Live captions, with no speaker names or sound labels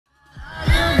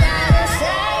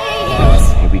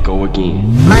again.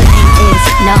 My name is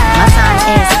no, my sign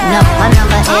is no, my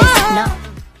number is no.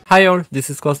 Hi all, this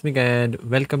is Cosmik and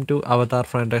welcome to Avatar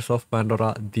Franchise of Pandora,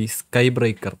 the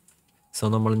Skybreaker. So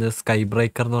നമ്മളിന്ന് sky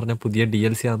breaker എന്ന് പറഞ്ഞ പുതിയ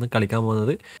DLC ആണ് കളിക്കാൻ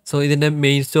പോകുന്നത്. So ഇതിൻ്റെ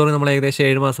main story നമ്മൾ ഏകദേശം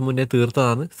 7 മാസം മുന്നേ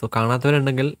തീർത്തതാണ്. സോ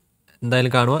കാണാത്തവരുണ്ടെങ്കിൽ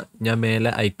എന്തായാലും കാണുക. ഞാൻ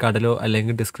മേലെ ഐക്കാർഡിലോ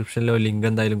അല്ലെങ്കിൽ ഡിസ്ക്രിപ്ഷനിലോ ലിങ്ക്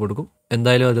എന്തായാലും കൊടുക്കും.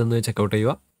 എന്തായാലും അതൊന്ന് ചെക്കൗട്ട്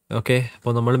ചെയ്യുക. ഓക്കെ,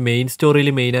 അപ്പോൾ നമ്മൾ മെയിൻ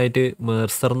സ്റ്റോറിയിൽ മെയിനായിട്ട്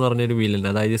മേഴ്സർ എന്ന് പറഞ്ഞൊരു വില്ലൻ,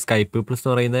 അതായത് സ്കൈ പീപ്പിൾസ്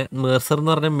എന്ന് പറയുന്ന മേഴ്സർ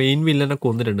എന്ന് പറഞ്ഞ മെയിൻ വില്ലനെ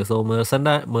കൊന്നിട്ടുണ്ട്. സോ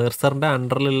മേഴ്സറിൻ്റെ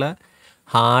അണ്ടറിലുള്ള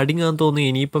ഹാർഡിങ് ആണെന്ന് തോന്നുന്നു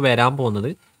ഇനിയിപ്പോൾ വരാൻ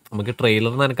പോകുന്നത്. നമുക്ക്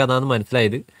ട്രെയിലറിന് എനിക്കതാണ്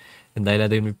മനസ്സിലായത്. എന്തായാലും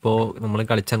അത് ഇപ്പോൾ നമ്മൾ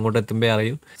കളിച്ചങ്ങോട്ട് എത്തുമ്പോൾ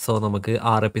അറിയും. സോ നമുക്ക്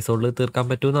 6 എപ്പിസോഡിൽ തീർക്കാൻ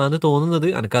പറ്റുമെന്നാണ് തോന്നുന്നത്.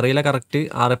 എനിക്കറിയില്ല കറക്റ്റ്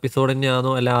 6 എപ്പിസോഡ്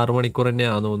തന്നെയാണോ അല്ല 6 മണിക്കൂർ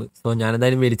തന്നെയാണോ എന്ന്. സോ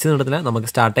ഞാനെന്തായാലും വലിച്ചു നിർത്തില്ല, നമുക്ക്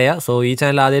സ്റ്റാർട്ട് ചെയ്യാം. സോ ഈ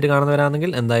ചാനൽ ആദ്യമായിട്ട്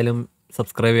കാണുന്നവരാണെങ്കിൽ എന്തായാലും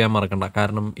സബ്സ്ക്രൈബ് ചെയ്യാൻ മറക്കണ്ട,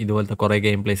 കാരണം ഇതുപോലത്തെ കുറേ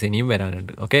ഗെയിം പ്ലേസ് ഇനിയും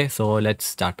വരാനുണ്ട്. Okay, so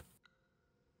let's start.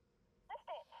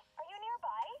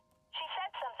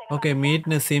 Okay, meet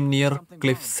Naseem near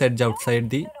cliffs edge outside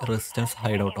the resistance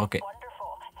hide out. Okay,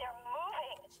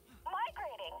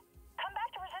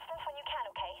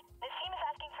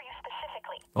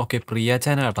 okay പ്രിയ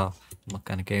ചാനാട്ടാ.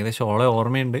 നമുക്ക് എനിക്ക് ഏകദേശം ഓളെ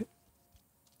ഓർമ്മയുണ്ട്.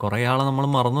 കുറേ ആളെ നമ്മൾ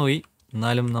മറന്നുപോയി,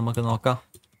 എന്നാലും നമുക്ക് നോക്കാം.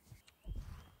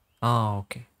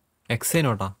 ഓക്കെ,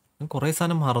 എക്സൈനോട്ടാ, കുറേ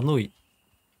സാധനം മറന്നുപോയി.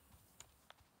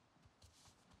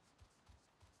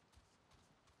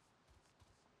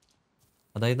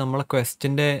 അതായത് നമ്മളെ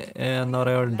ക്വസ്റ്റിൻ്റെ എന്താ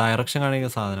പറയുക ഡയറക്ഷൻ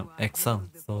കാണിക്കുന്ന സാധനം എക്സാം.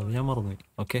 സോ ഞാൻ മറന്നുപോയി.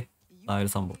 ഓക്കെ, ആ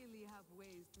ഒരു സംഭവം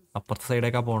അപ്പുറത്തെ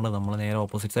സൈഡേക്കാണ് പോകേണ്ടത്, നമ്മൾ നേരെ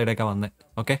ഓപ്പോസിറ്റ് സൈഡേക്കാണ് വന്നത്.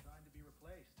 ഓക്കെ,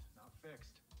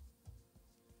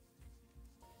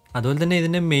 അതുപോലെ തന്നെ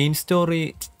ഇതിൻ്റെ മെയിൻ സ്റ്റോറി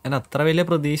ഞാൻ അത്ര വലിയ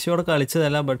പ്രതീക്ഷയോടെ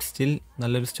കളിച്ചതല്ല, ബട്ട് സ്റ്റിൽ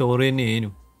നല്ലൊരു സ്റ്റോറി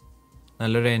തന്നെയായിരുന്നു,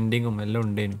 നല്ലൊരു എൻഡിങ്ങും എല്ലാം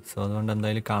ഉണ്ടായിരുന്നു. സോ അതുകൊണ്ട്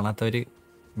എന്തായാലും കാണാത്തവർ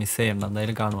മിസ് ചെയ്യണ്ട,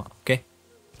 എന്തായാലും കാണുക. ഓക്കെ,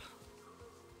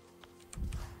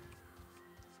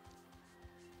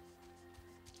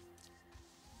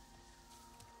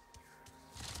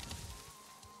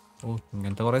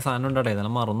 ഇങ്ങനത്തെ കുറേ സാധനം ഉണ്ടാട്ടെ,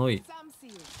 ഇതെല്ലാം മറന്നുപോയി.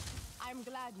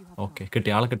 ഓക്കെ,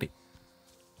 കിട്ടി, ആളെ കിട്ടി.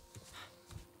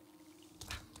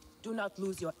 Do not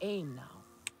lose your aim now.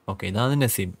 Okay, ഇതാണ്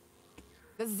Naseem.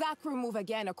 The Zakru move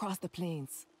again across the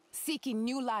plains, seeking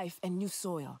new life and new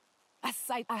soil. A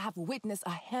sight I have witnessed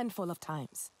a handful of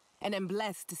times and am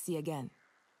blessed to see again.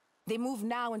 They move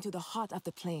now into the heart of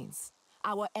the plains,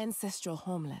 our ancestral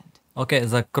homeland. Okay,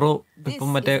 Zakru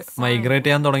ഇപ്പം മറ്റേ migrate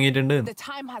ചെയ്യാൻ തുടങ്ങിയിട്ടുണ്ട്. The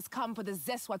time has come for the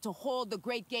Zeswa to hold the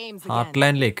great games again.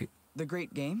 ഹാർട്ട്ലാൻഡിലേക്ക്. The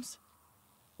great games?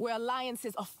 Where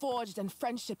alliances are forged and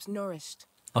friendships nourished.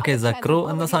 Okay, സക്രു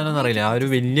എന്ന സാധനം അറിയില്ല, ആ ഒരു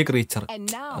വലിയ ക്രീച്ചർ.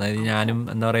 അതായത് ഞാനും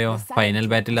എന്താ പറയുക ഫൈനൽ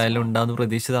ബാറ്റിലായാലും ഉണ്ടാകുന്ന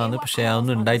പ്രതീക്ഷിച്ചതാണ്, പക്ഷേ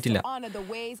അതൊന്നും ഉണ്ടായിട്ടില്ല.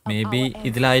 മേ ബി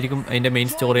ഇതിലായിരിക്കും അതിൻ്റെ മെയിൻ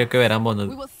സ്റ്റോറിയൊക്കെ വരാൻ പോകുന്നത്.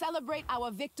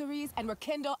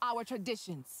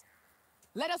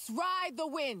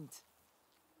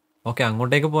 ഓക്കെ,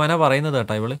 അങ്ങോട്ടേക്ക് പോകാനാ പറയുന്നത്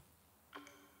കേട്ടോ ഇവള്.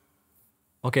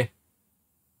 ഓക്കെ,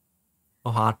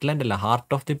 ഹാർട്ട്ലാൻഡ് അല്ല,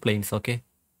 heart of the planes. Okay,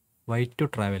 white to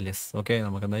travel. Yes, okay,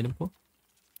 നമുക്ക് എന്തായാലും ഇപ്പോൾ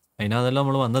അതിനകത്തല്ല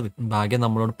നമ്മൾ വന്നത്. ഭാഗ്യം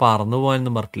നമ്മളോട് പറന്നു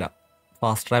പോകാനൊന്നും പറഞ്ഞില്ല.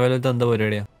 ഫാസ്റ്റ് ട്രാവലിലത്തെ എന്താ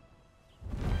പരിപാടിയാ?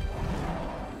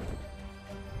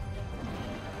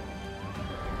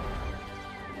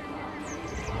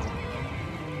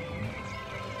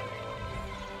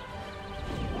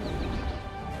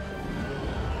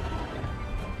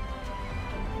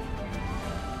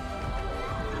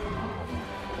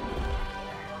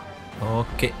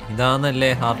 ഓക്കെ,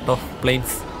 ഇതാണല്ലേ heart of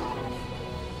planes.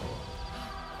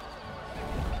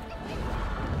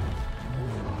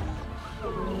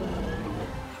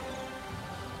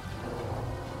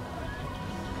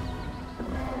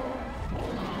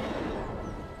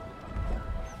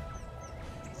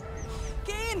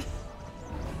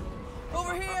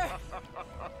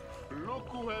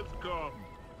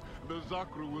 The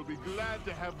Zakru will be glad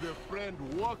to have their friend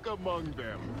walk among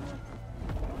them.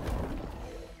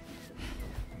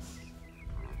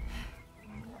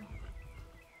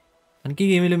 എനിക്ക് ഈ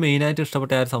ഗെയിമിൽ മെയിനായിട്ട്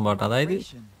ഇഷ്ടപ്പെട്ട ആ ഒരു സംഭവം, അതായത്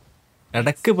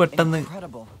ഇടയ്ക്ക് പെട്ടെന്ന്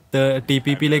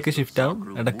TPP-ലേക്ക് ഷിഫ്റ്റ് ആവും,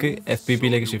 ഇടയ്ക്ക്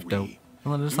FPP-ലേക്ക് ഷിഫ്റ്റ് ആവും.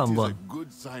 നല്ലൊരു സംഭവമാണ്.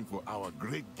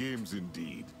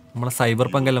 നമ്മളെ സൈബർ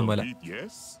പങ്കെല്ലാം പോലെ.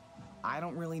 I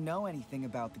don't really know anything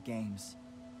about the games.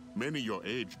 Many your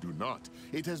age do not.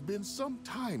 It has been some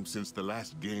time since the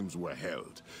last games were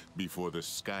held, before the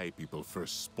Sky People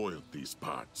first spoiled these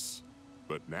parts.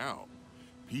 But now,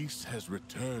 peace has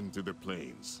returned to the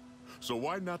plains. So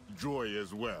why not joy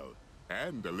as well?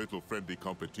 And a little friendly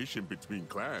competition between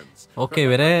clans. Okay,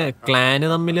 ഇവരെ ക്ലാന്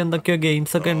തമ്മിൽ എന്തൊക്കെയോ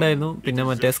games ഒക്കെ ഉണ്ടായിരുന്നു. പിന്നെ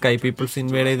മറ്റേ sky people's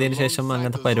inward ചെയ്തതിന് ശേഷം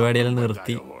അങ്ങനത്തെ പരിപാടിയെല്ലാം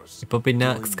നിർത്തി. ഇപ്പൊ പിന്നെ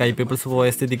സ്കൈ പീപ്പിൾസ് പോയ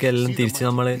സ്ഥിതിക്ക് എല്ലാം തിരിച്ച്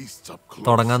നമ്മൾ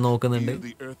തുടങ്ങാൻ നോക്കുന്നുണ്ട്.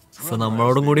 സോ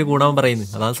നമ്മളോടും കൂടി കൂടാൻ പറയുന്നു,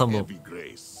 അതാണ് സംഭവം.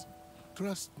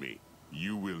 Trust me,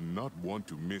 You will not want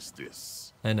to miss this.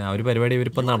 And our പരിപാടി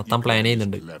ഇവരിപ്പോൾ നടത്താൻ പ്ലാൻ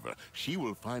ചെയ്യുന്നുണ്ട്. She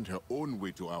will find her own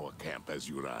way to our camp as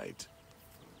you ride.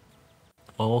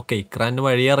 Okay, ഇക്രാൻ്റെ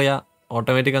വഴി അറിയാം,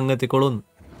 ഓട്ടോമാറ്റിക് അങ്ങ് എത്തിക്കോളും.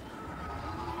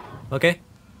 ഓക്കെ,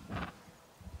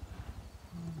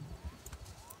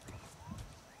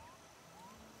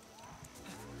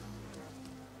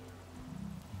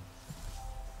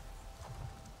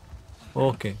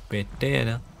 ഓക്കെ പെറ്റ്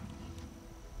ചെയ്യാനാ.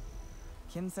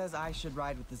 Kim says I should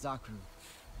ride with the Zakru.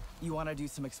 You want to do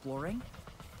some exploring?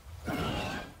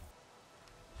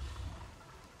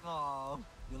 Oh,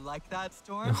 you like that,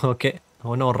 Storm? Okay,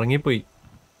 അവൻ ഉറങ്ങിപ്പോയി.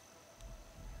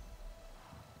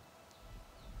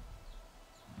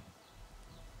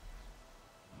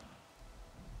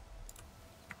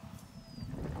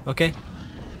 Okay,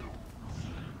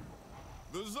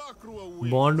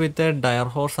 bond with a dire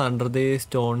horse under the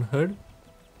stone head.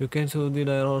 You can show the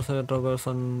dire horse triggers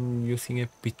on using a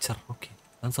picture. Okay,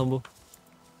 that's സംഭവം.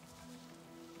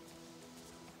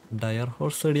 Dire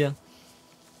horse ഇടിയാ.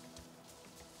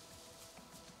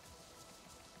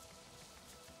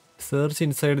 Search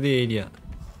inside the area.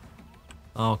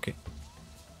 Okay.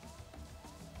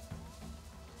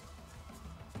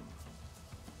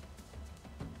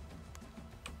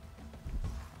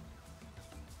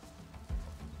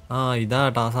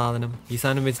 ഇതാട്ടാ സാധനം. ഈ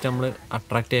സാധനം വെച്ചിട്ട് നമ്മൾ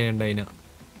attract ചെയ്യേണ്ട അതിനെ.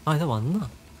 ഇതാ വന്ന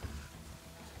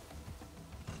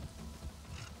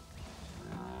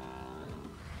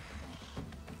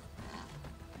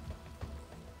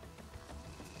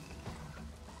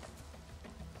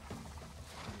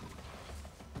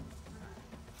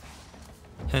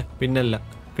പിന്നല്ല,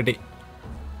 കിട്ടി.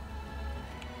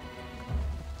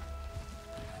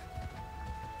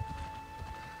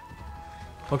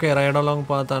 Okay, ride along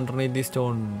path underneath the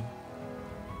stone.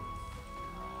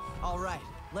 All right,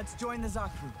 let's join the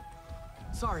Zakru.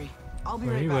 Sorry, I'll be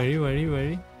right back.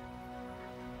 Wari.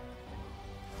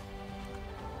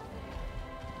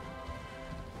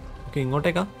 Okay,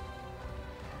 ഇങ്ങോട്ടേക്കാ.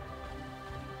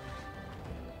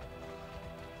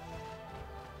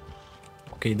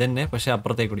 Okay, ഇതന്നെ, പക്ഷെ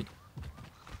അപ്പുറത്തേക്കൂടി.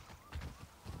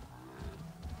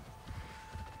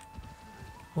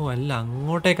 ഓ അല്ല,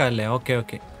 അങ്ങോട്ടേക്കല്ലേ. ഓക്കെ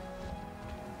ഓക്കെ,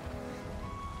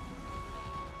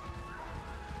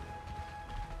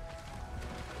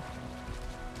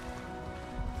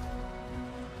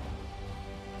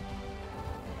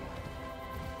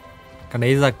 കണ്ട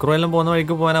ഈ സക്രു എല്ലാം പോകുന്ന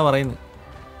വഴിക്ക് പോകാനാ പറയുന്നത്.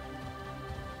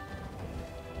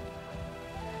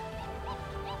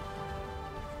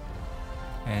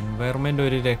 എൻവയറമെന്റ്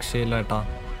ഒരു രക്ഷയില്ല കേട്ടാ.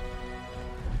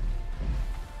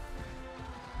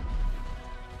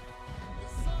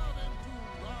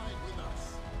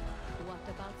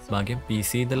 ഭാഗ്യം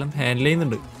PC ഇതെല്ലാം ഹാൻഡിൽ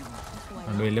ചെയ്യുന്നുണ്ട്,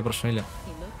 അതുകൊണ്ട് വലിയ പ്രശ്നമില്ല.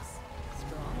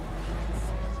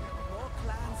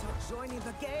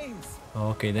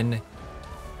 ഓക്കെ, ഇതന്നെ.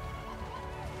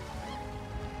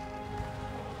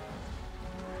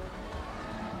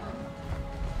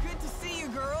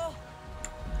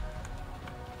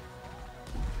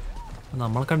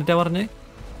 നമ്മൾ കണ്ടിട്ടാ പറഞ്ഞേ.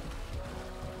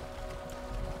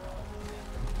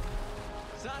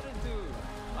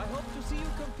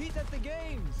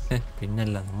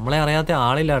 പിന്നല്ല, നമ്മളെ അറിയാത്ത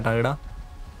ആളില്ല കേട്ടാ ഇടാ.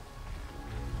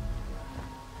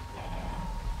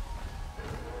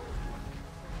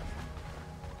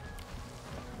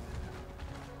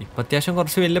 ഇപ്പം അത്യാവശ്യം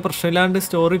കുറച്ച് വലിയ പ്രശ്നമില്ലാണ്ട്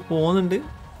സ്റ്റോറി പോകുന്നുണ്ട്.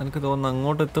 എനിക്ക് തോന്നുന്നു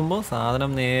അങ്ങോട്ട് എത്തുമ്പോൾ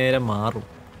സാധനം നേരെ മാറും.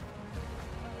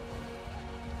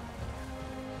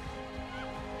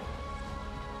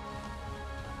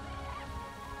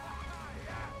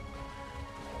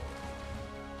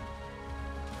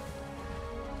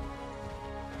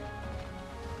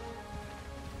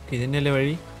 ഇതിനല്ലേ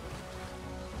വഴി.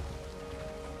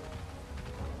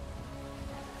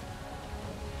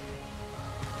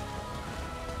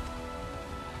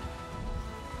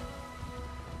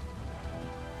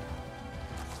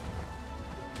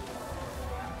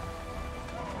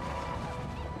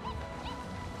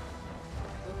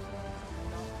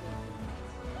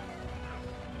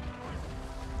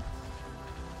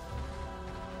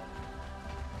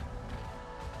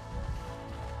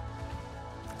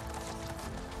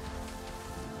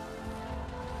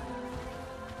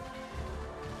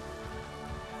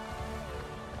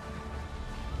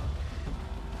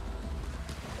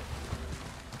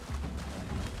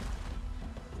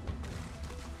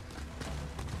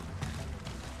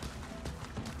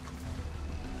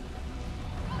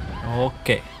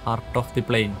 Okay, art of the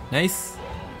plane. Nice.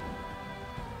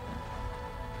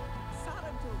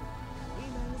 Sarentu,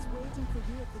 Ri'nela is waiting for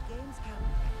you at the games camp.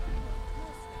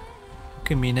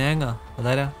 Okay, മിനാങ്ങ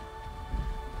അതാരാ?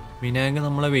 മിനാങ്ങ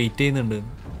നമ്മളെ വെയിറ്റ് ചെയ്യുന്നുണ്ട്.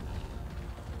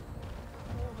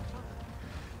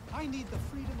 I need the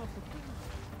freedom of the queen.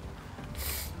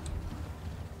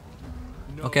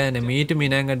 Okay, and meet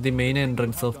Minang at the main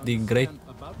entrance of the Great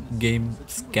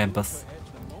Games Campus.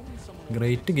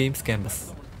 Great Games Campus.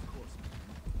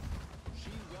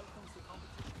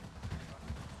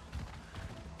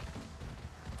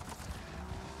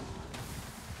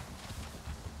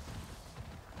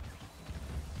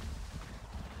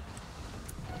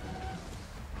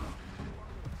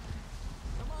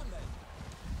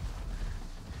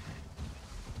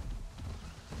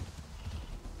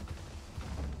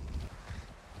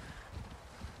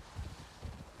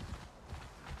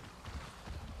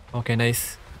 Okay, nice.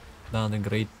 Down the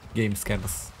Great Games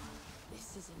Campus.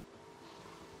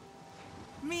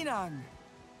 Minang!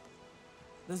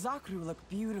 The Zakru look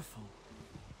beautiful.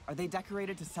 Are they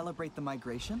decorated to celebrate the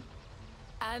migration?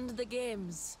 And the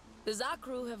games. The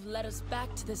Zakru have led us back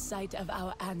to the site of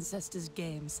our ancestors'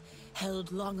 games,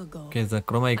 held long ago. Okay,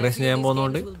 Zakru migration ചെയ്യാൻ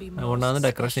പോകുന്നതുകൊണ്ട് അതുകൊണ്ടാണ്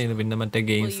decoration ചെയ്യുന്നത്. പിന്നെ മറ്റേ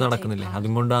games നടക്കുന്നില്ലേ,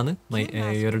 അതുകൊണ്ടാണ്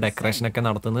ഈ ഒരു decoration ഒക്കെ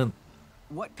നടത്തുന്നത്.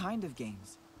 What kind of games?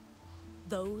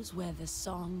 Those where the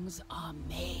songs are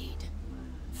made.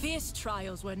 Fierce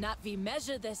trials where Natvi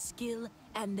measure their skill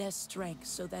and their strength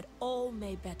so that all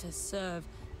may better serve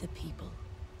the people.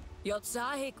 Your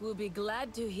Tsahik will be glad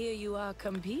to hear you are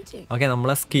competing. Okay,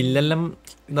 നമ്മളെ സ്കില്ലെല്ലാം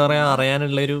എന്താ പറയാ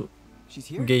അറിയാനുള്ളൊരു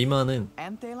ഗെയിമാണ്.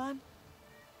 And Teylan?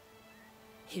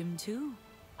 Him too.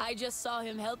 I just saw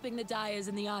him helping the dyers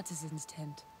in the artisans'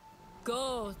 tent. Go,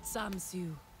 Tsamsu.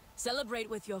 Celebrate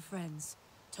with your friends.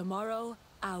 Tomorrow,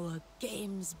 our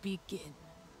games begin.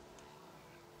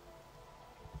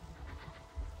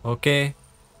 Okay.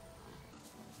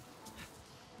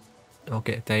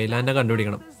 Okay, Thailand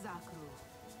കണ്ടുപിടിക്കണം.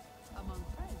 Among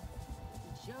friends,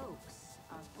 jokes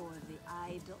are for the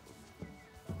idle.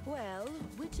 Well,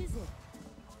 which is it?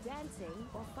 Dancing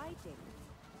or fighting?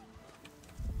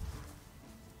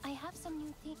 I have some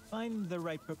new things. Find the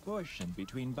right proportion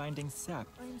between binding sap.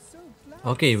 I'm so glad.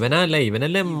 Okay,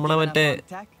 ഇവനല്ലേ നമ്മളെ മറ്റേ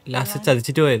last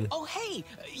ചതിച്ചിട്ട് പോയത്. Oh hey,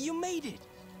 you made it.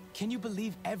 Can you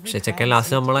believe every പക്ഷെ ചെക്കൻ clan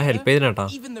last is നമ്മളെ help together? ചെയ്തിട്ടാ.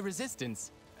 Even the resistance.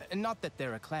 Not that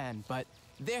they're a clan, but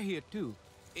they're here too.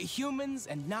 Humans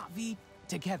and Na'vi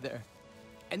together.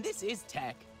 And this is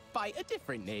Tech by a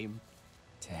different name.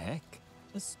 Tech?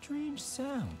 A strange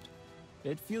sound.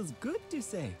 It feels good to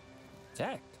say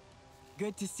Tech.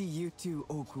 Good to see you too,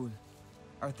 Okul.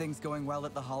 Are things going well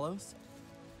at the Hollows?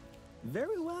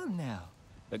 Very well now.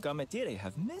 The Gamatire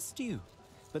have missed you,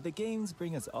 but the games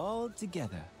bring us all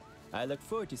together. I look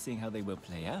forward to seeing how they will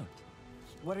play out.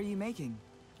 What are you making?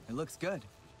 It looks good.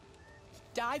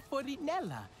 Die for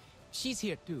Ri'nela. She's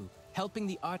here too, helping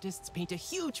the artists paint a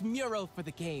huge mural for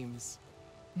the games.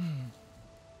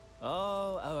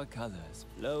 All our colors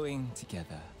flowing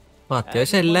together.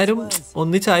 അത്യാവശ്യം എല്ലാരും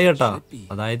ഒന്നിച്ചായി കേട്ടാ.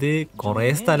 അതായത് കുറെ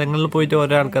സ്ഥലങ്ങളിൽ പോയിട്ട്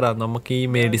ഓരോ ആൾക്കാരാ. നമുക്ക് ഈ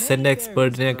മെഡിസിന്റെ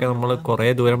എക്സ്പേർട്ടിനെയൊക്കെ നമ്മൾ കുറെ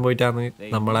ദൂരം പോയിട്ടാണ്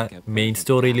നമ്മളെ മെയിൻ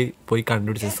സ്റ്റോറിയിൽ പോയി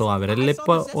കണ്ടുപിടിച്ചത്. സോ അവരെല്ലാം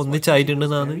ഇപ്പൊ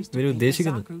ഒന്നിച്ചായിട്ടുണ്ടെന്നാണ് ഇവർ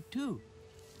ഉദ്ദേശിക്കുന്നത്.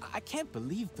 I can't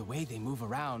believe the way they move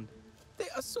around. They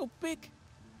are so big.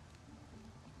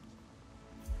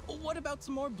 What about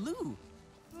some more blue?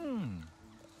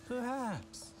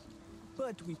 Perhaps.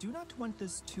 But we do not want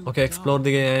this to. Okay, explore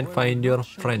the game and find your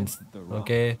friends.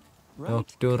 Okay. Talk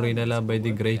to Ri'nela by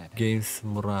the Great Games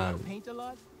Mural. Paint a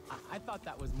lot? I thought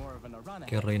that was more of an Arana.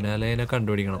 Okay, Ri'nela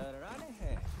കണ്ടുപിടിക്കണം. The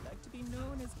Ranahe like to be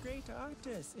known as great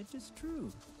artists, it is true.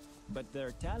 But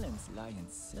their talents lie in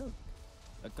silk.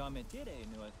 The Gamatire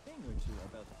knew a thing or two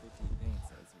about the pretty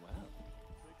paints as well.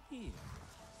 Here,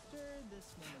 stir this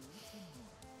one a little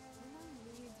more. Someone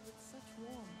reads with such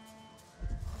warmth.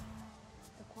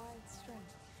 The quiet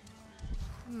strength.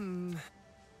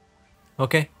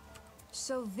 Okay.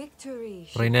 So victory.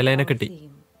 Ri'nela നെ കിട്ടി.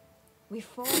 We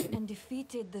fought and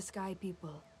defeated the Sky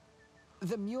People.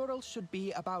 The mural should be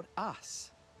about us,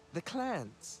 the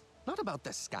clans, not about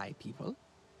the Sky People.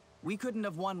 We couldn't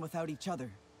have won without each other.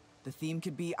 The theme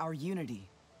could be our unity.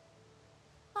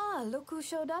 Ah, look who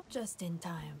showed up just in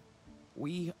time.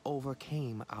 We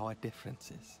overcame our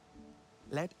differences.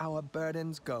 Let our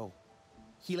burdens go,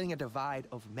 healing a divide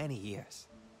of many years.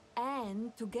 And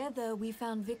together we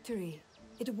found victory.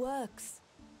 It works.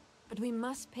 But we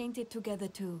must paint it together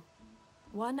too.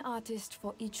 One artist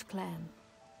for each clan.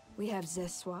 We have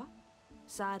Zeswa,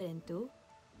 Sarentu,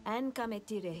 and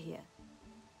Kametire here.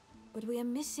 But we are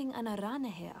missing an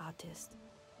Aranahe artist.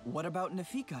 What about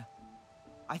Nafika?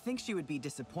 I think she would be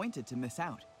disappointed to miss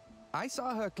out. I saw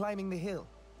her climbing the hill,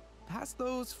 past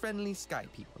those friendly Sky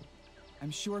People.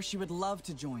 I'm sure she would love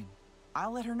to join.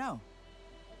 I'll let her know.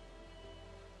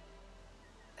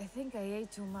 I think I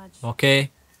ate too much. Okay.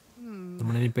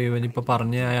 നമ്മളിപ്പോ ഇവനിപ്പോ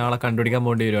പറഞ്ഞ അയാളെ കണ്ടുപിടിക്കാൻ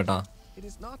പോണ്ടി വരും കേട്ടാ. It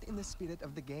is not in the spirit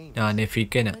of the game.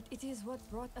 Nefika. But it is what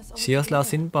brought us all She was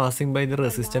lost in together. passing by the Allowed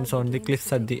resistance the on the games cliffs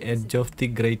to at the take edge place of the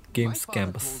Great My Games father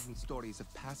campus. told me stories of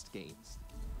past games.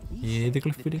 ഏത് He said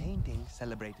cliff the ല്? painting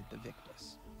celebrated the victors.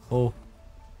 Oh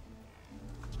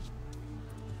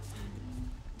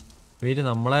wait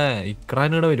നമ്മളെ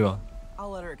ഇക്രാനിടെ വരുവാ.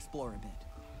 I'll let her explore a bit.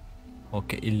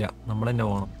 Okay ഇല്ല നമ്മൾ തന്നെ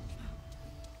പോകണം.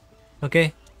 Okay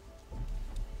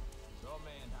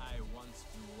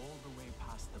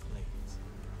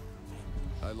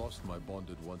I lost my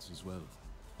bonded once as well.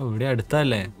 ഇവിടെ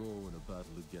അടുത്തല്ലേ? Go in a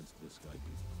battle against the Sky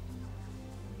People.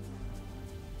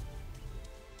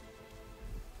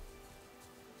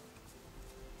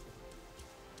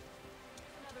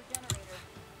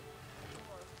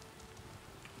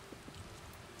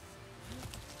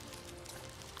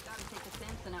 Gotta take the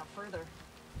Samson out further.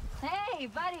 Hey,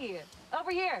 buddy!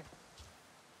 Over here!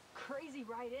 Crazy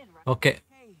right in, right? Okay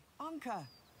Hey, Anka.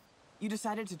 You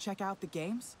decided to check out the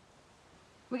games?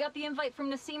 We got the invite from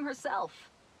Nassim herself.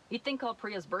 You'd think all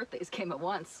Priya's birthdays came at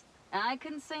once. I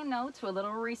couldn't say no to a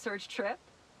little research trip.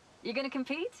 You gonna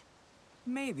compete?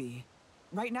 Maybe.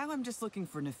 Right now I'm just looking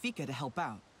for Nafika to help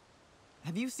out.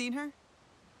 Have you seen her?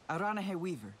 Aranahe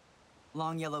Weaver.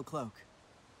 Long yellow cloak.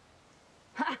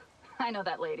 Ha! I know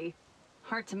that lady.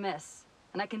 Hard to miss.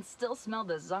 And I can still smell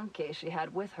the zanke she had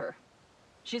with her.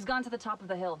 She's gone to the top of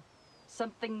the hill.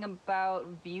 Something about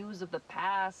views of the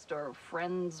past or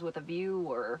friends with a view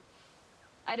or...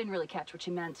 I didn't really catch what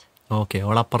she meant. Okay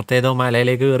അവളപ്പുറത്തേതോ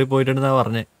മലയിലേക്ക് കയറി പോയിട്ടുണ്ടെന്നാ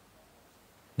പറഞ്ഞേ.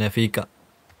 നഫീക്ക.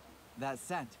 That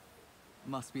scent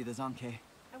must be the Zonke.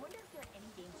 I wonder if there are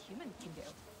any games humans can do.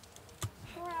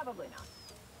 Probably not.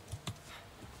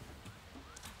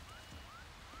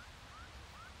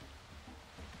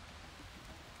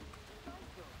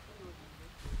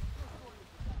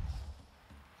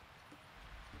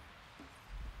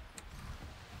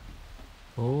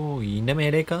 ഓ ഇതിന്റെ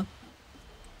മേലേക്കാ?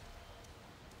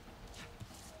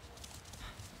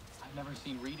 I've never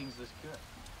seen readings this good.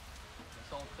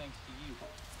 It's all thanks to you.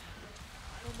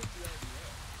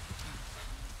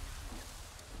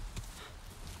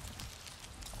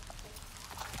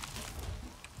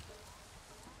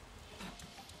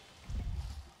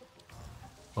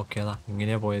 Okay അതാ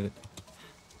ഇങ്ങനെയാ പോയത്.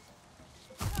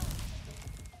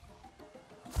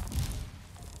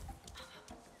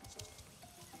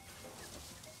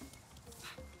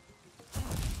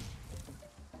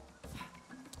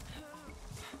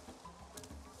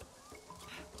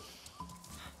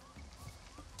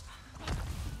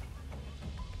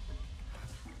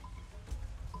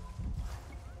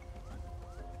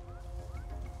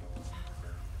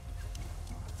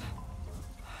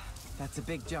 That's a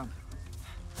big jump.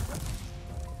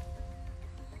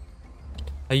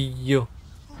 അയ്യോ.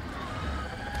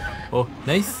 ഓ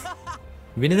nice.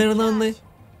 ഇവന് നേടുന്ന വന്ന്.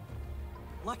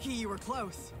 Lucky you were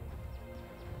close.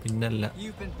 പിന്നല്ല.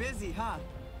 You've been busy, huh?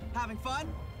 Having fun?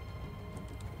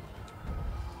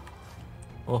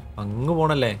 ഓ അങ്ങ്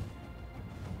പോണല്ലേ?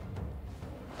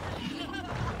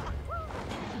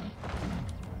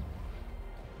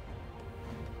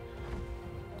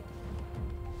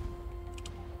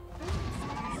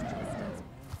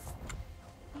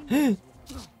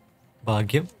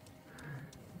 ഭാഗ്യം.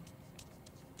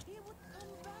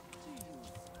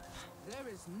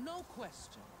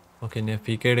 ഓക്കെ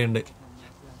നഫീക്കയുടെ ഉണ്ട്.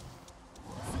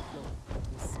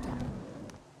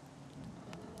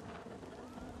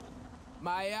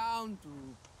 My Antu,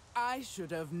 I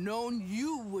should have known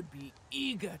you would be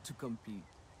eager to compete.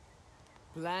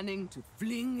 Planning to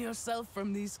fling yourself from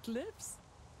these cliffs?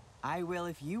 I will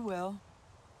if you will.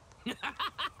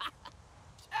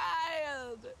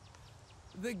 Child!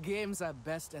 The games are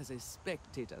best as a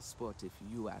spectator sport if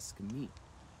you ask me.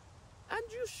 And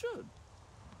you should.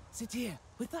 Sit here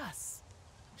with us.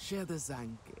 Share the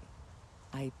zanke.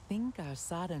 I think our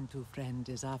Sarentu friend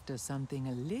is after something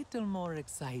a little more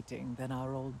exciting than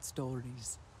our old stories.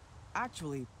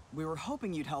 Actually, we were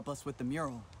hoping you'd help us with the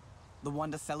mural. The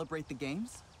one to celebrate the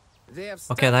games? They have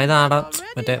okay അതായത് ആടെ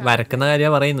മറ്റേ വരക്കുന്ന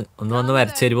കാര്യമാണ് പറയുന്നത്. ഒന്ന് വന്ന്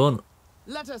വരച്ചരുപോന്ന്.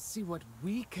 Let us see what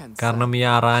we can കാരണം ഈ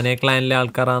അറാനെ ക്ലാനിലെ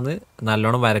ആൾക്കാരാണ്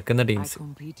നല്ലോണം വരക്കുന്ന I teams.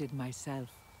 competed myself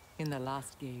in the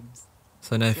last games.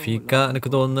 So നഫീക്ക എനിക്ക്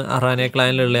തോന്നുന്നു അറാനെ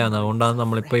ക്ലാനിലുള്ളതാണ്. അതുകൊണ്ടാണ്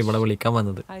നമ്മളിപ്പോൾ ഇവിടെ വിളിക്കാൻ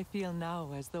വന്നത്. I feel now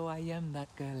as though I am that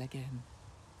girl again,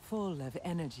 full of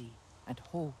energy and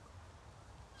hope.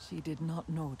 She did not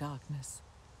know darkness.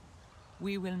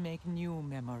 We will make new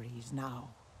memories now.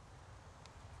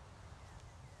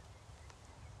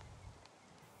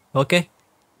 Okay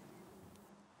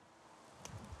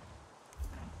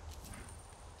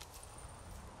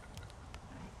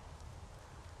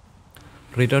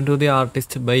return to the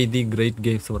artist by the great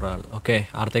games ഒരാൾ. Okay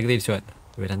അടുത്തേക്ക് തിരിച്ചു പോകാൻ.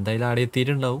 ഇവരെന്തായാലും ആടെ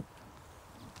എത്തിയിട്ടുണ്ടാവും.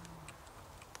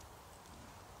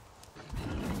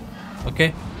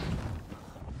 Okay.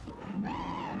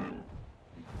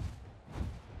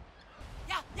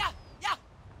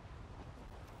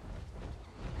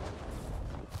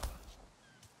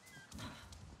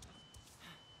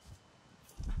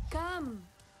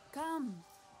 Come.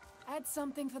 Add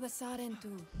something for the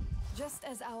Sarentu, just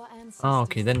as our ancestors.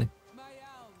 Okay, then.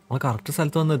 നമ്മൾ correct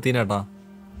സ്ഥലത്ത് വന്ന് എത്തിനേട്ടാ.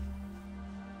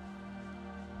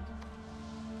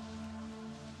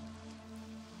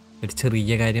 ഒരു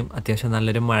ചെറിയ കാര്യം, അത്യാവശ്യം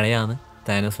നല്ലൊരു മഴയാണ്.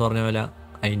 താനോസ് പറഞ്ഞ പോലെ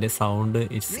അതിൻ്റെ സൗണ്ട്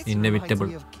ഇറ്റ്സ് ഇന്നെവിറ്റബിൾ.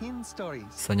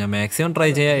 സോ ഞാൻ മാക്സിമം ട്രൈ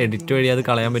ചെയ്യാം എഡിറ്റ് വഴി അത്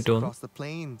കളയാൻ പറ്റുമോ.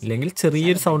 ഇല്ലെങ്കിൽ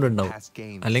ചെറിയൊരു സൗണ്ട് ഉണ്ടാവും.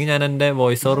 അല്ലെങ്കിൽ ഞാൻ എൻ്റെ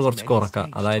വോയിസ് ഓവർ കുറച്ച് കുറക്കാം,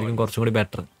 അതായിരിക്കും കുറച്ചും കൂടി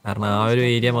ബെറ്റർ. കാരണം ആ ഒരു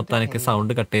ഏരിയ മൊത്തം എനിക്ക്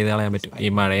സൗണ്ട് കട്ട് ചെയ്ത് കളയാൻ പറ്റും ഈ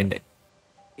മഴേൻ്റെ.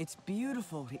 It's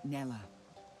beautiful, Ri'nela.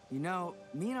 You know,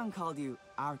 Minon called you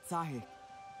our Tsahik.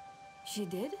 She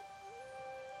did?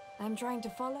 I'm trying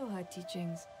to follow her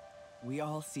teachings. We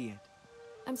all see it.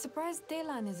 I'm surprised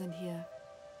Teylan isn't here.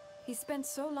 He spent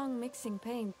so long mixing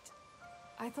paint.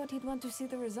 I thought he'd want to see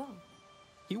the result.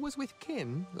 He was with Kin,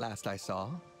 last I saw,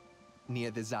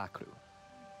 near the Zakru.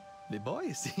 The boy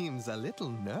seems a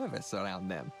little nervous around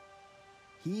them.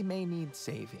 He may need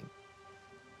saving.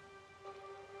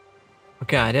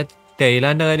 Okay, Arya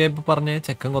ടൈലാൻ്റെ കാര്യം ഇപ്പോൾ പറഞ്ഞേ.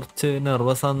 ചെക്കൻ കുറച്ച്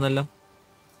nervous ആണെന്നല്ലോ.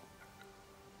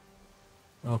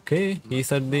 Okay,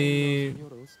 he's at the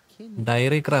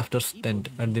diary crafters tent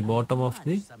at the bottom of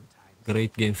the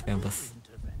great games campus.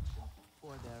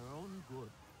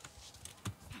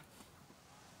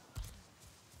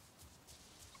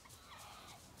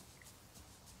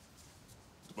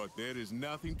 But there is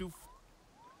nothing to.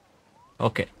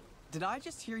 Okay. Did I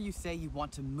just hear you say you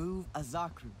want to move a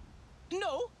Zakru?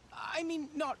 No, I mean,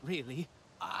 not really.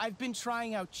 I've been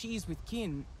trying out cheese with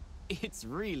Kin. It's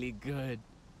really good.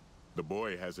 The boy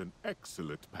has an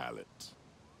excellent palate.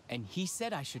 And he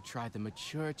said I should try the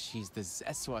mature cheese the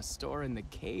Zeswa store in the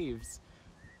caves.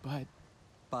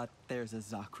 But there's a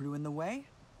Zakru in the way?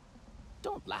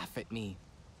 Don't laugh at me.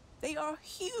 They are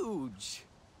huge.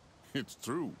 It's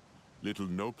true. Little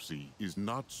Nopsy is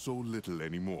not so little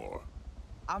anymore.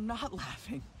 I'm not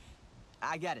laughing.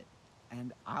 I get it. And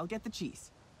I'll get the cheese.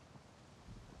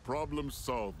 Problem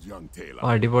solved, young Teylan.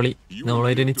 അടിപൊളി.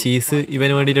 നമ്മളൊരു cheese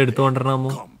ഇവന് വേണ്ടിയിട്ട്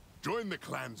എടുത്തുകൊണ്ടിരണമോ. Join the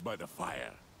clans by the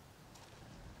fire.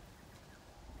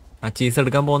 ആ cheese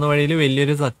എടുക്കാൻ പോകുന്ന വഴിയിൽ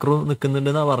വലിയൊരു സക്രു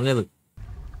നിൽക്കുന്നുണ്ടെന്നാ പറഞ്ഞത്.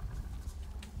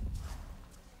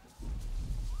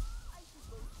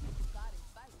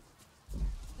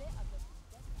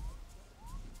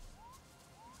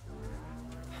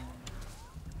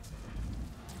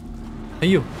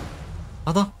 അയ്യോ,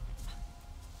 അതാ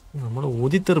നമ്മൾ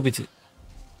ഊതിത്തെറിപ്പിച്ച്.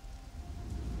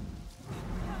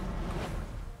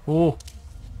 ഓ,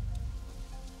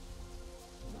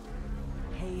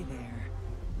 Hey there.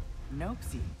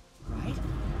 Nopsy, right?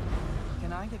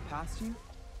 Can I get past you?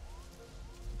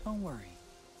 Don't worry.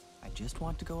 I just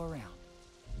want to go around.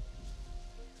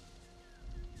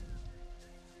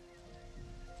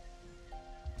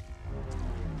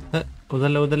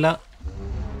 ഊതല്ല.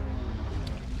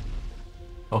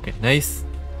 Okay, nice.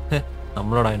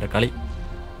 നമ്മളോടാ എൻ്റെ കളി.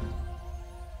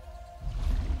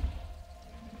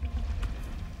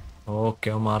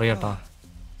 ഓക്കെ, മാറി കേട്ടാ.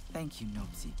 Thank you,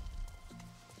 Nopsy.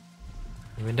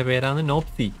 ഇവന്റെ പേരാണ്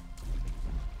നോപ്സി.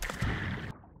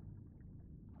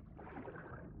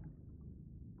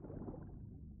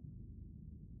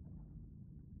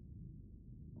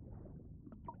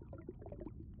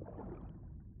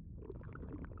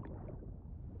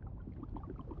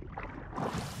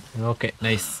 Okay,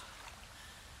 nice.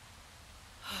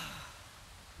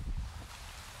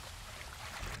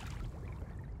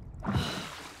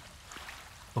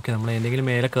 ഓക്കെ, നമ്മൾ എന്തെങ്കിലും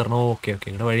മേലെ കയറണോ? ഓക്കെ,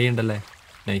 ഇവിടെ വഴിയുണ്ടല്ലേ.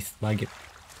 നൈസ്, ഭാഗ്യം.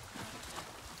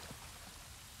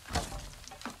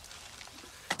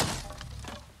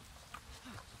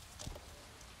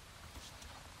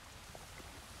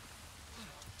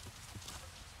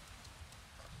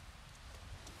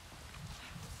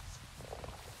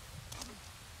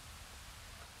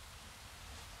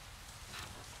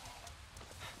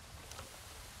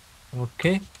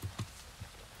 ഓക്കെ,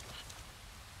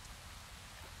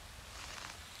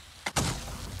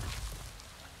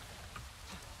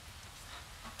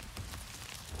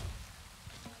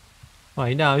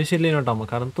 അതിൻ്റെ ആവശ്യമില്ല കേട്ടോ,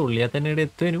 കാരണം തുള്ളിയാൽ തന്നെ ഇവിടെ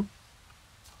എത്തുവനും.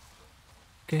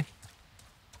 ഓക്കെ,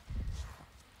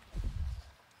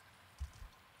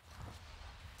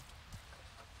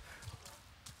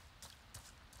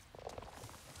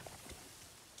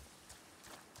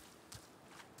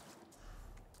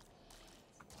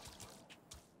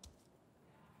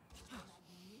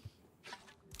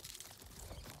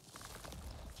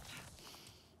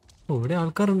 ഇവിടെ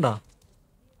ആൾക്കാരുണ്ടാ?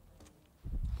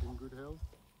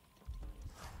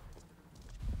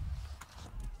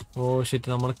 ഓ ഷിറ്റ്,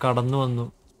 നമ്മൾ കടന്നു വന്നു.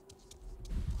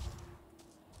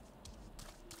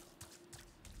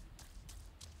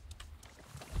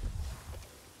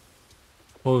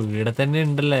 ഓ ഇവിടെ തന്നെ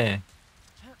ഉണ്ടല്ലേ.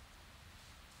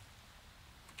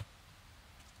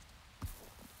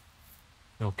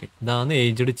 ഓക്കെ, ഇതാണ്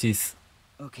aged cheese.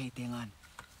 Okay, Teylan.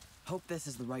 Hope this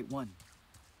is the right one.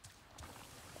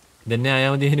 ഇതന്നെ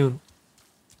ആയാൽ മതി.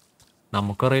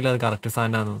 നമുക്കറിയില്ല അത് correct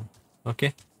സാധനമാണോ. Okay,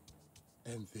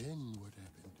 And then what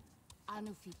happened?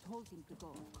 Anufi told him to go,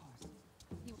 of course.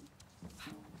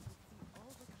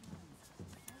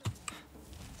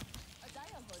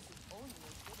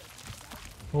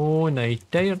 ഓ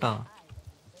നൈറ്റായി കേട്ടാ.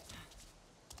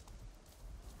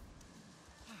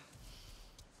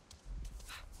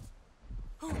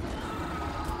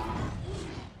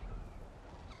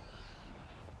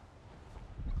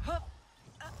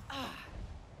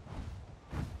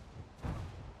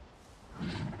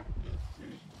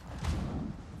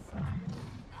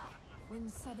 When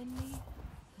suddenly,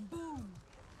 boom!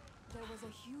 There was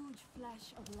a huge flash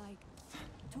of light,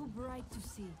 too bright to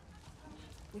see.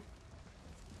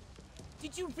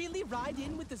 Did you really ride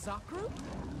in with the Zakru?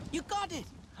 You got it!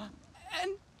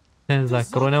 And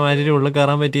സക്രോനെ മാതിരി ഉള്ളിൽ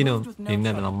കയറാൻ പറ്റീനോ?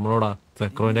 പിന്നെ നമ്മളോടാ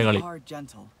സക്രോന്റെ കളി. Are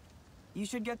gentle. You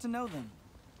should get to know them.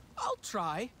 I'll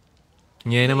try.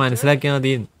 നീ അതിനെ മനസ്സിലാക്കിയാൽ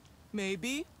മതി.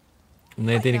 Maybe.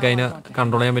 എന്നിട്ട് എനിക്ക് അതിനെ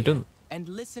കൺട്രോൾ ചെയ്യാൻ പറ്റും. And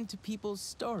listen to people's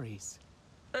stories.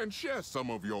 And share some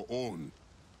of your own.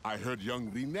 I heard young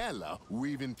Ri'nela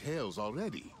weaving tales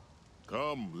already.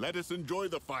 Come, let us enjoy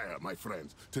the fire, my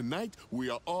friends. Tonight, we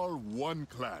are all one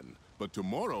clan, but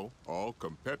tomorrow, all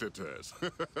competitors.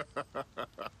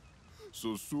 So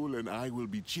Sul and I will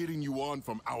be cheering you on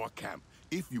from our camp,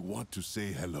 if you want to say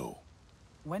hello.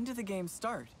 When do the games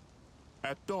start?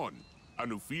 At dawn,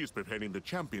 Anufi is preparing the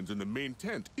champions in the main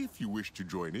tent, if you wish to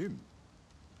join in.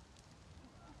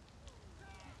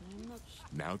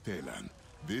 Now, Teylan,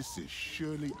 this is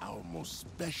surely our most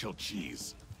special cheese.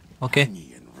 Okay. Tangy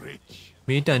and rich.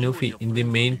 Meet Anufi in the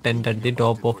main tent at the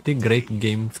top of the Great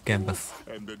Games campus.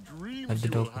 And the dreams At the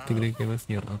you top will of the Great have. Games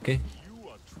near. Okay. You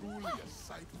are truly a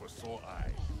sight for sore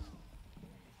eyes.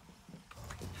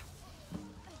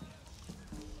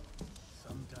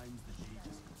 Sometimes the day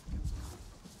just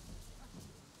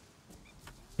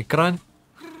Ikran.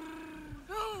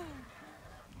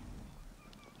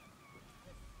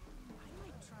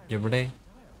 എവിടെ?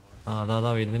 ആ അതാ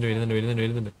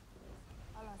വരുന്നുണ്ട്.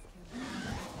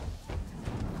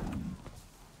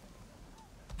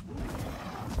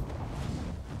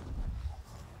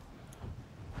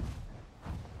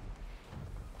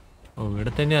 ഓ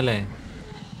ഇവിടെ തന്നെയല്ലേ?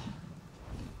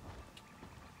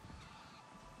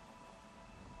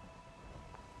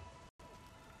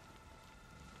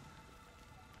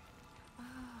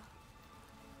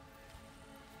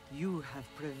 You have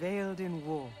prevailed in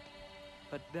war,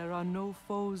 but there are no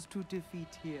foes to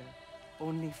defeat here,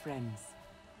 only friends.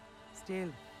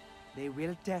 Still, they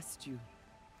will test you.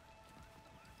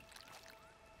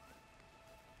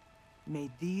 May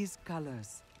these colors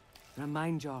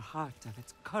remind your heart of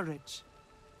its courage.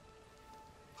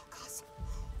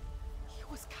 He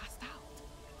was cast out.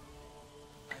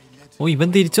 ഓ ഇവൻ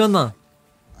തിരിച്ചു വന്നാ.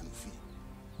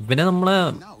 ഇവനെ നമ്മളെ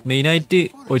മെയിനായിട്ട്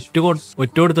ഒറ്റ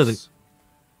കൊടുത്തത്.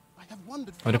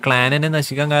 ഒരു ക്ലാനെ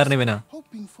നശിക്കാൻ കാരണം ഇവനാ.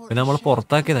 ഇവനെ നമ്മൾ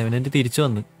പുറത്താക്കിയതാ. ഇവനെ തിരിച്ചു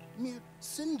വന്ന്. mere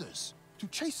cinders to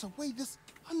chase away this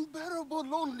unbearable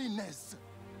loneliness.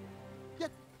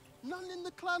 Yet none in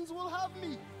the clans will have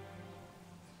me.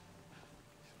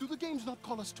 Do the games not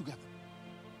call us together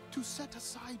to set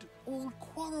aside all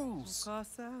quarrels?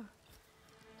 Casa,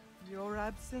 your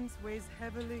absence weighs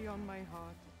heavily on my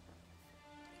heart.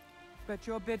 But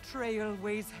your betrayal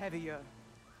weighs heavier.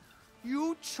 You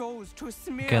chose to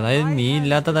smear അതായത് നീ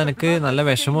ഇല്ലാത്തത് എനിക്ക് നല്ല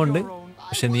വിഷമമുണ്ട്.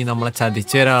 പക്ഷെ നീ നമ്മളെ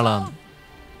ചതിച്ച ഒരാളാണ്.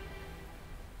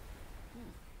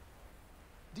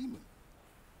 Demon,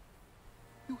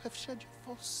 you have shed your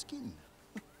false skin.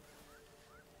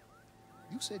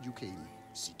 You said you came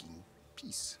seeking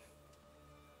peace.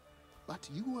 But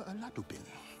you were a ladubin,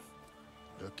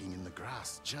 lurking in the grass,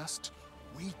 just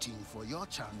waiting for your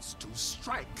chance to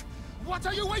strike. What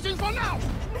are you waiting for now?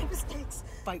 My mistakes.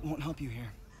 Fight won't help you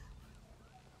here.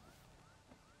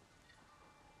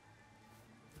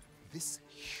 This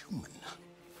human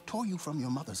tore you from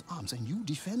your mother's arms and you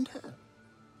defend her.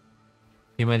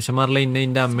 ഈ മനുഷ്യന്മാരിലെ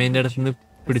ഇന്റെ അമ്മേന്റെ അടുത്ത് നിന്ന്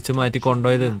പിടിച്ചു മാറ്റി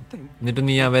കൊണ്ടുപോയത്. എന്നിട്ട്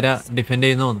നീ അവരെ ഡിഫെൻഡ്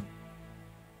ചെയ്യുന്നോന്ന്.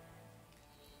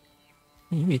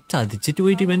 നീ ചതിച്ചിട്ട്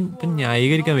പോയിട്ട് ഇവൻ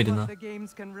ന്യായീകരിക്കാൻ വരുന്ന. the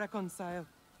games can reconcile.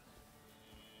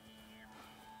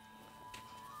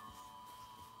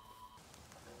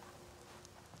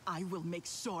 I will make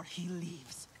sure he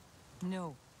leaves. No,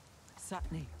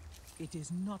 Satni, It is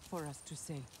not for us to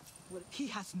say. Well, he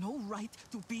has no right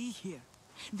to be here.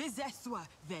 The Zeswa,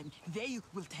 then, they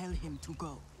will tell him to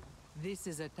go. This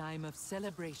is a time of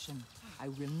celebration. I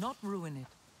will not ruin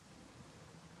it.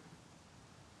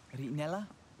 Ri'nela?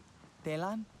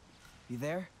 Teylan? You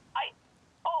there?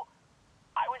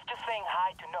 I was just saying hi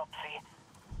to Nopsy.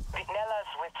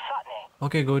 Ri'nela's with Satne.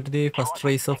 Okay, go to the first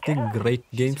race of the Great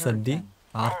Games at the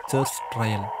Archer's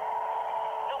Trial.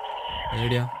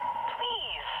 Idea.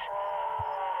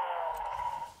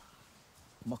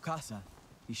 Mokasa.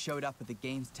 He showed up at the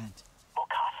games tent.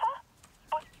 Mokasa?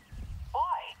 But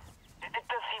why?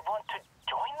 Does he want to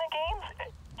join the games?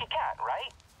 He can't,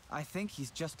 right? I think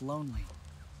he's just lonely.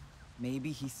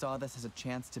 Maybe he saw this as a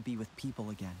chance to be with people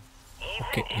again.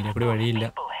 Okay, ഇതിനെക്കൂടി വഴിയില്ല.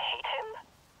 People hate him?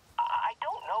 I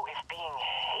don't know if being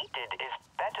hated is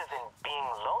better than being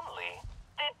lonely.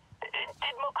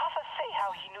 Did Mokasa say how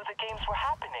he knew the games were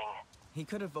happening? He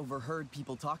could have overheard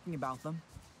people talking about them.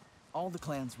 All the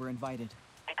clans were invited.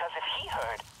 Because if he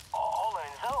heard all on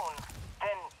his own,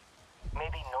 then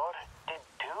maybe Nor did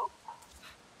too?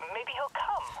 Maybe he'll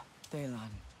come.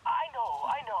 Teylan. I know.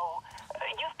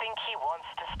 You think he wants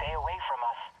to stay away from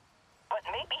us. But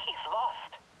maybe he's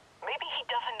lost. Maybe he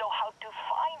doesn't know how to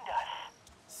find us.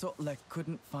 Sotlek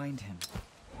couldn't find him.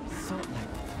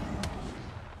 Sotlek.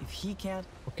 If he can't,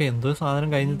 Okay, എന്തോ സാധനം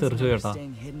കഴിഞ്ഞ് തെറിച്ചു കേട്ടാ.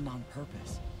 staying hidden on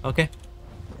purpose. Okay.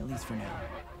 At least for now.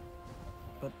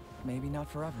 But maybe not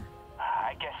forever.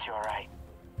 I guess you're right.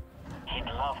 He'd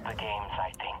love the games,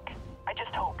 I think. I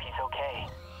just hope he's okay.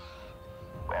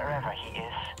 Wherever he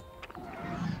is.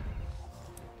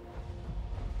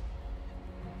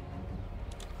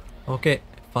 Okay,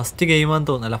 first ഗെയിമാന്ന്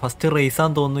തോന്നുന്നു, അല്ല first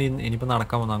റേസാന്ന് തോന്നുന്നു ഇനിയിപ്പോൾ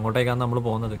നടക്കാൻ പോകുന്നത്. അങ്ങോട്ടേക്കാണ് നമ്മൾ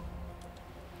പോകുന്നത്.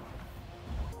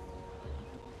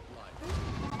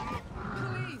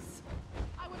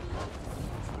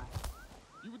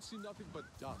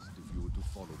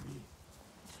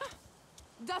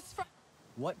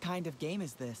 What kind of game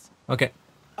is this? Okay.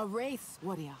 A race,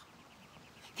 warrior.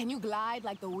 Can you glide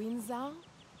like the wind sound?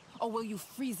 Or will you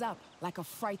freeze up like a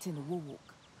frightened woo-wook?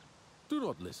 Do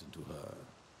not listen to her.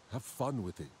 Have fun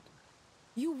with it.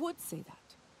 You would say that.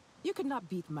 You could not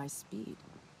beat my speed.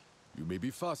 You may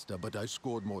be faster, but I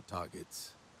scored more targets.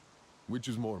 Which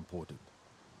is more important?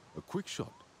 A quick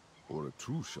shot or a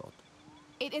true shot?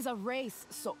 It is a race,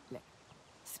 Sotlek.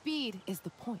 Speed is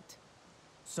the point.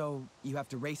 So, you have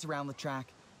to race around the track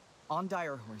on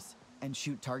Dire Horse and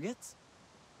shoot targets?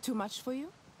 Too much for you?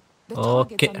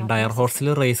 Okay, Dyer ഹോഴ്സിൽ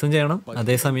റേസും ചെയ്യണം,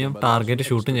 അതേസമയം target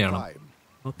ഷൂട്ടും ചെയ്യണം.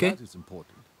 Okay.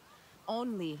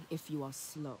 Only if you are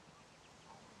slow.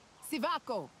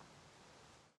 Sivako!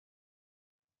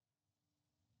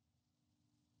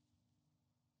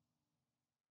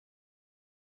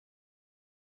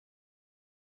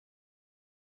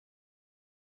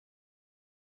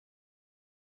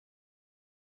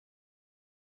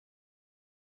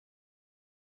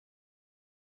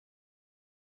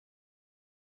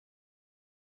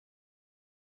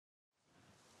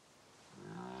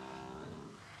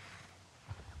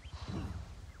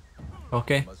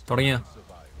 Okay, തുടങ്ങിയ.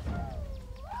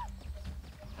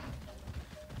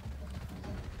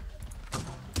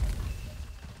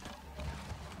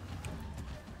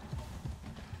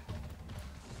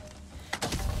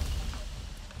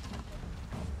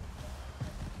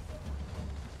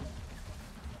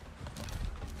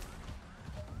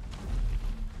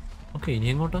 Okay, ഇനി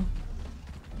എങ്ങോട്ടാ?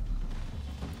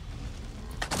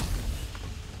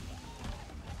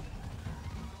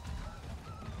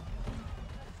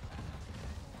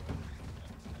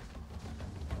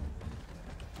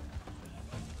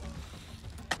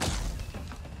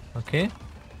 Okay.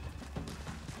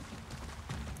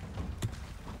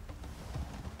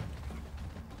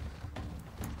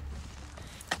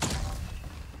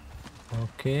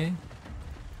 Okay.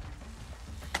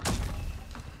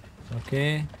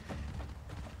 Okay.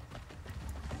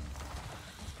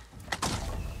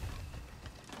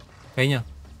 കഴിഞ്ഞ?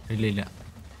 ഇല്ല.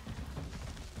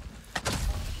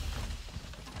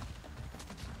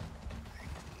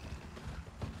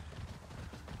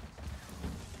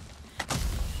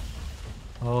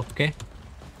 Okay.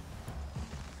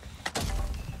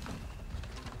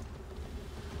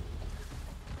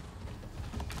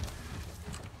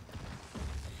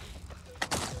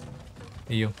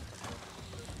 അയ്യോ,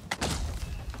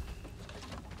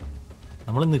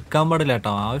 നമ്മൾ നിൽക്കാൻ പാടില്ല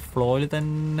കേട്ടോ, ആ ഫ്ലോയിൽ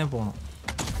തന്നെ പോണം.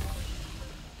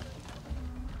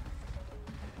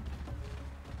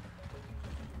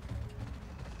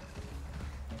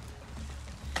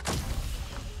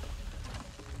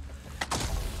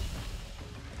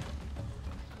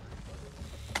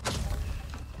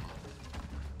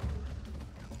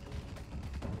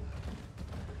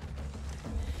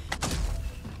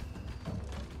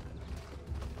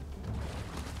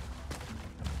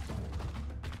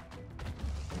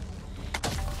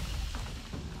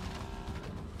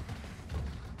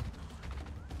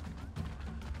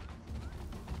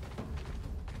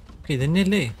 ഓക്കെ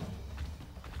ഇതന്നെയല്ലേ?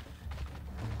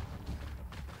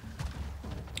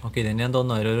 ഓക്കെ ഇതന്നെയാന്ന്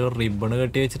തോന്നുന്നു. അവരൊരു റിബണ്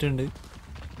കെട്ടി വെച്ചിട്ടുണ്ട്.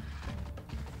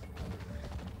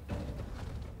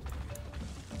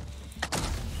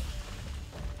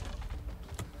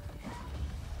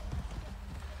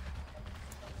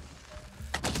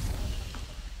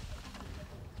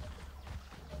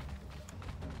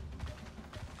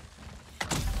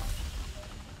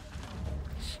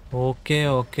 ഓക്കെ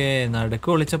ഓക്കെ, നടുക്ക്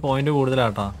വിളിച്ച പോയിന്റ്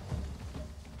കൂടുതലാട്ടാ.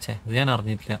 ഇത് ഞാൻ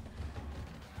അറിഞ്ഞിട്ടില്ല.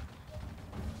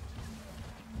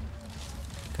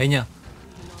 കഴിഞ്ഞ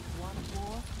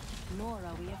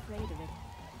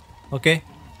ഓക്കെ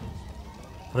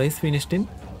റേസ് ഫിനിഷ്ഡ് ഇൻ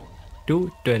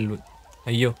 2:12.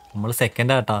 അയ്യോ നമ്മൾ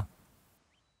സെക്കൻഡ് ആട്ടാ.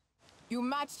 You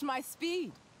matched my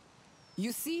speed.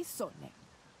 You see, Sole,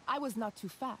 I was not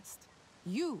too fast.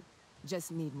 You just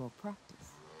need more practice.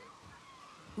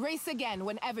 Race again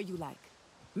whenever you like.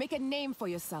 Make a name for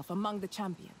yourself among the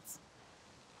champions.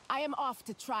 I am off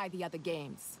to try the other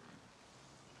games.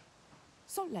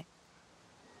 Sole,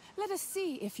 let us see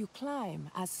if you climb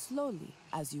as slowly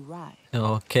as you ride.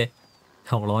 Okay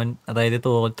അവളോൻ അതായത്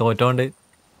തോറ്റോണ്ട്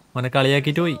അവനെ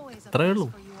കളിയാക്കിയിട്ട് പോയി. അത്രേ ഉള്ളൂ.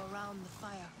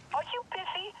 Are you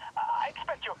busy? I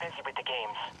expect you're busy with the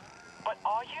games. But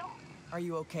are you? Are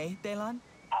you okay, Teylan?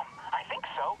 I think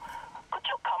so. Could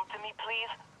you come to me,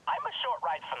 please? I'm a short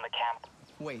ride from the camp.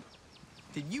 Wait,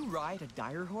 did you ride a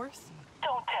dire horse?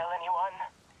 Don't tell anyone.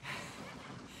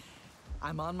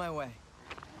 I'm on my way.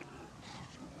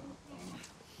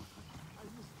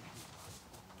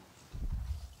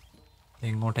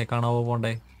 എങ്ങോട്ടേക്കാണാവോ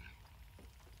പോണ്ടേ?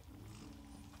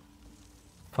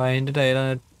 Find ടൈലൻ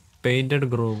painted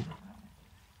groove.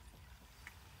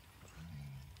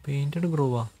 Painted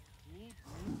ഗ്രൂവാ?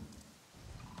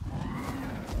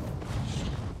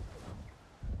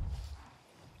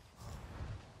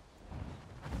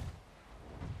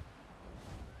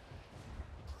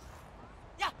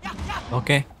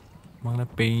 Okay അങ്ങനെ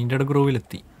painted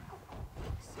ഗ്രൂവിലെത്തി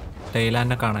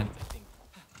ടൈലാനെ കാണാൻ.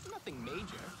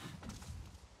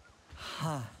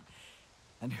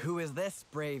 And who is this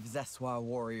brave Zeswa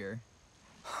warrior?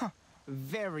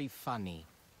 Very funny.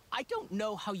 I don't know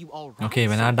how you all ride. Okay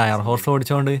ഇവൻ ആ Dyer horse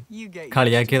ഓടിച്ചോണ്ട്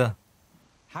കളിയാക്കിയതാ.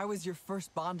 How was your first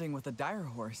bonding with a dire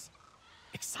horse?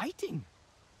 Exciting.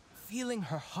 Feeling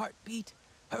her heartbeat,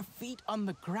 her feet on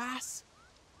the grass.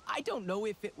 I don't know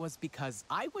if it was because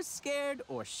I was scared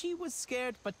or she was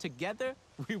scared, but together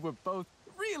we were both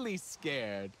really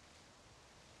scared.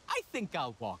 I think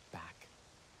I'll walk back.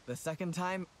 The second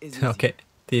time is easy. Okay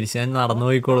തിരിച്ച് നടന്നു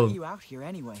പോയിക്കോളൂ. You out here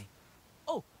anyway?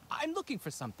 Oh, I'm looking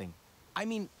for something. I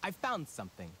mean, I found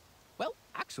something. Well,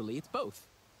 actually, it's both.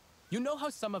 You know how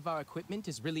some of our equipment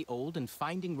is really old and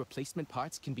finding replacement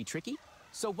parts can be tricky?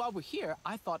 So while we're here,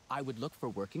 I thought I would look for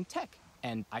working tech,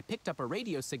 and I picked up a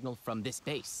radio signal from this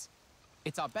base.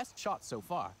 It's our best shot so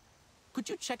far. Could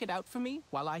you check it out for me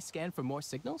while I scan for more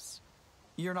signals?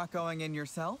 You're not going in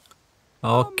yourself?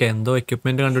 Okay എന്തോ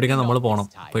equipment കണ്ടുപിടിക്കാൻ നമ്മൾ പോകണം.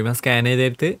 അപ്പോൾ ഇവൻ scan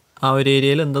ചെയ്തിട്ട് ആ ഒരു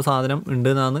ഏരിയയിൽ എന്തോ സാധനം ഉണ്ട്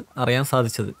എന്നാണ് അറിയാൻ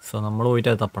സാധിച്ചത്. സോ നമ്മൾ പോയിട്ട്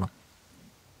അത് തപ്പണം.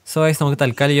 സോ ഗൈസ് നമുക്ക്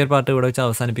തൽക്കാലം ഈ ഒരു പാർട്ട് ഇവിടെ വെച്ച്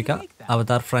അവസാനിപ്പിക്കാം.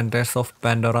 അവതാർ frontiers of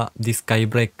Pandora the sky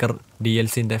breaker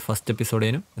DLCൻ്റെ first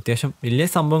എപ്പിസോഡിനും അത്യാവശ്യം വലിയ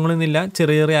സംഭവങ്ങളൊന്നുമില്ല,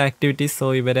 ചെറിയ ചെറിയ ആക്ടിവിറ്റീസ്. സോ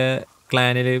ഇവരെ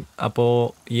ക്ലാനിൽ അപ്പോൾ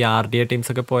ഈ RDA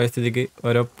ടീംസൊക്കെ പോയ സ്ഥിതിക്ക്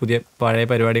ഓരോ പുതിയ പഴയ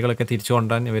പരിപാടികളൊക്കെ തിരിച്ചു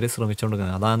കൊണ്ടുവരാൻ ഇവർ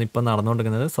ശ്രമിച്ചുകൊണ്ടിരിക്കുന്നത്. അതാണ് ഇപ്പോൾ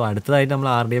നടന്നുകൊണ്ടിരിക്കുന്നത്. സോ അടുത്തതായിട്ട് നമ്മൾ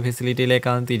RDA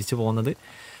ഫെസിലിറ്റിയിലേക്കാണ് തിരിച്ചു പോകുന്നത്.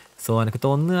 സോ എനിക്ക്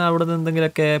തോന്നുന്നു അവിടെ നിന്ന്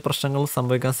എന്തെങ്കിലുമൊക്കെ പ്രശ്നങ്ങൾ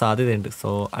സംഭവിക്കാൻ സാധ്യതയുണ്ട്. സോ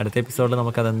അടുത്ത എപ്പിസോഡിൽ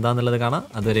നമുക്ക് അതെന്താണെന്നുള്ളത് കാണാം.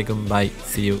 അതുവരേക്കും by,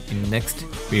 C you in next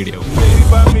video.